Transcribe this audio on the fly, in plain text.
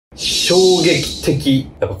衝撃的。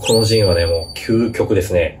やっぱこのジンはね、もう究極で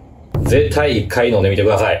すね。絶対一回飲んでみてく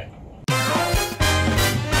ださい。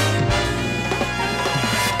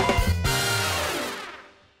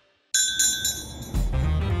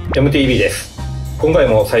MTV です。今回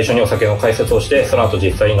も最初にお酒の解説をして、その後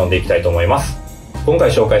実際に飲んでいきたいと思います。今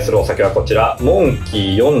回紹介するお酒はこちら、モンキ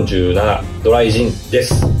ー47ドライジンで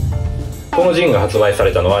す。このジンが発売さ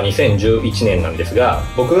れたのは2011年なんですが、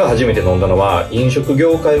僕が初めて飲んだのは飲食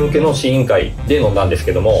業界向けの試飲会で飲んだんです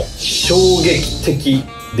けども、衝撃的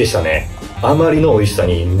でしたね。あまりの美味しさ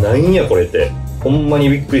に、なんやこれって、ほんまに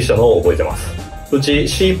びっくりしたのを覚えてます。うち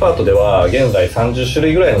C パートでは現在30種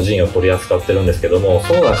類ぐらいのジンを取り扱ってるんですけども、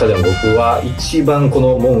その中でも僕は一番こ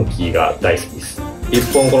のモンキーが大好きです。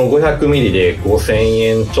1本この 500ml で5000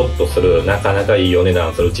円ちょっとするなかなかいいお値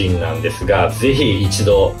段するジンなんですが、ぜひ一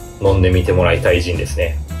度飲んでみてもらいたいジンです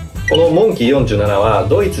ね。このモンキー47は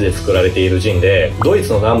ドイツで作られているジンで、ドイ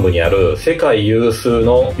ツの南部にある世界有数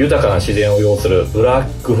の豊かな自然を擁するブラ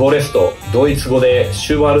ックフォレスト、ドイツ語で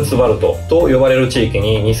シュワルツバルトと呼ばれる地域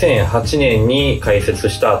に2008年に開設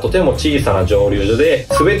したとても小さな蒸留所で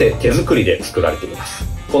全て手作りで作られています。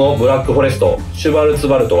このブラックフォレスト、シュバルツ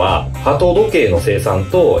バルトは、鳩時計の生産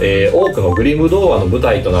と、多くのグリム童話の舞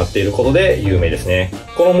台となっていることで有名ですね。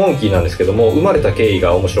このモンキーなんですけども、生まれた経緯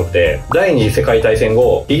が面白くて、第二次世界大戦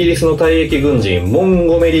後、イギリスの退役軍人、モン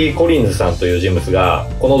ゴメリー・コリンズさんという人物が、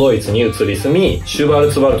このドイツに移り住み、シュバル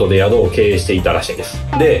ツバルトで宿を経営していたらしいんです。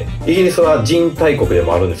で、イギリスはジン大国で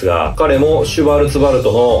もあるんですが、彼もシュバルツバル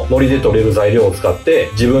トの森で採れる材料を使って、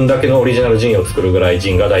自分だけのオリジナルジンを作るぐらい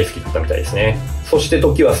ジンが大好きだったみたいですね。そして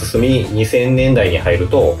時は進み、2000年代に入る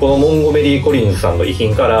と、このモンゴメリー・コリンズさんの遺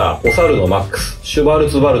品から、お猿のマックス、シュバル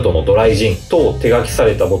ツバルトのドライジンと手書きさ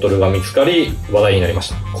れたボトルが見つかり、話題になりまし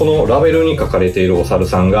た。このラベルに書かれているお猿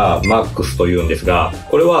さんがマックスというんですが、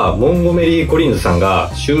これはモンゴメリー・コリンズさん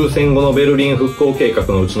が終戦後のベルリン復興計画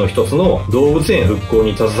のうちの一つの動物園復興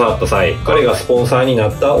に携わった際、彼がスポンサーにな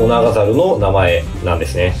ったオナガザルの名前なんで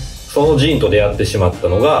すね。そのジンと出会ってしまった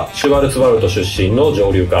のが、シュバルツバルト出身の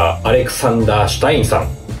蒸留家、アレクサンダー・シュタインさん。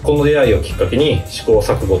この出会いをきっかけに試行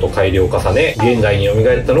錯誤と改良を重ね、現代に蘇っ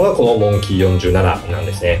たのがこのモンキー47なん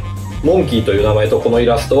ですね。モンキーという名前とこのイ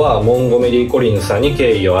ラストはモンゴメリー・コリンズさんに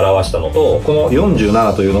敬意を表したのと、この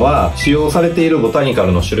47というのは使用されているボタニカ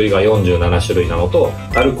ルの種類が47種類なのと、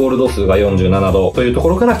アルコール度数が47度というとこ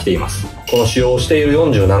ろから来ています。この使用している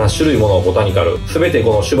47種類ものボタニカル、すべて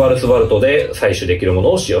このシュバルツバルトで採取できるも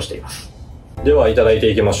のを使用しています。ではいただいて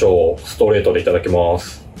いきましょう。ストレートでいただきま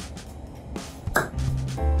す。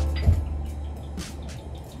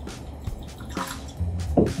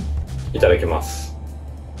いただきます。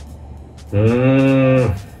ほ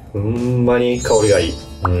んまに香りがいい。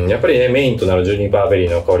やっぱりね、メインとなるジュニパーベリ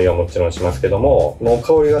ーの香りはもちろんしますけども、もう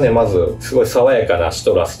香りがね、まず、すごい爽やかなシ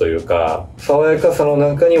トラスというか、爽やかさの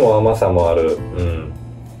中にも甘さもある。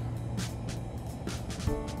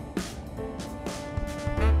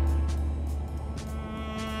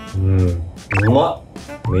うま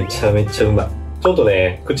っ。めちゃめちゃうまい。ちょっと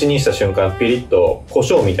ね、口にした瞬間ピリッと胡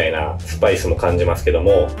椒みたいなスパイスも感じますけど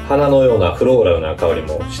も、花のようなフローラルな香り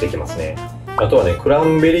もしてきますね。あとはね、クラ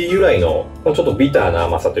ンベリー由来のちょっとビターな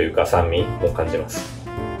甘さというか酸味も感じます。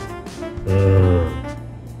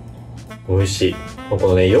美味しい。こ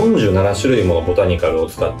のね、47種類ものボタニカルを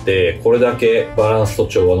使って、これだけバランスと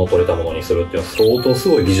調和の取れたものにするっていうのは相当す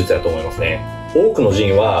ごい技術だと思いますね。多くのジ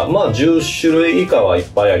ンは、まあ10種類以下はいっ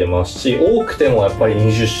ぱいありますし、多くてもやっぱり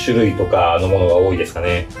20種類とかのものが多いですか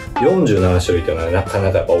ね。47種類っていうのはなか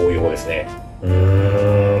なかやっぱ多い方ですね。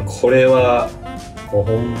これは、もう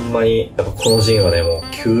ほんまに、やっぱこのジンはね、も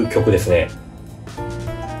う究極ですね。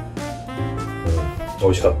美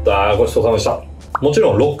味しかった。ごちそうさまでした。もち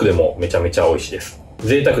ろんロックでもめちゃめちゃ美味しいです。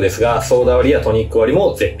贅沢ですが、ソーダ割りやトニック割り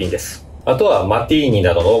も絶品です。あとはマティーニ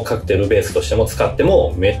などのカクテルベースとしても使って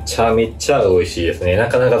もめちゃめちゃ美味しいですね。な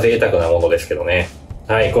かなか贅沢なものですけどね。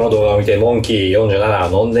はい、この動画を見てモンキー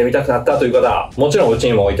47飲んでみたくなったという方、もちろんうち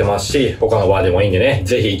にも置いてますし、他のバーでもいいんでね、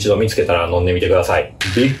ぜひ一度見つけたら飲んでみてください。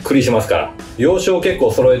びっくりしますから。洋酒を結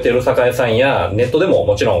構揃えている酒屋さんやネットでも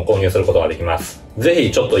もちろん購入することができます。ぜ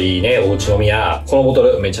ひちょっといいね、おうち飲みや、このボト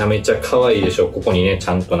ルめちゃめちゃ可愛いでしょ。ここにね、ち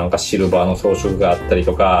ゃんとなんかシルバーの装飾があったり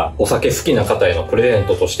とか、お酒好きな方へのプレゼン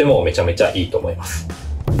トとしてもめちゃめちゃいいと思います。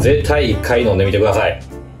絶対一回飲んでみてください。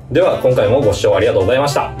では今回もご視聴ありがとうございま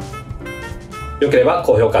した。良ければ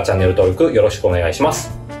高評価、チャンネル登録よろしくお願いしま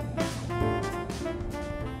す。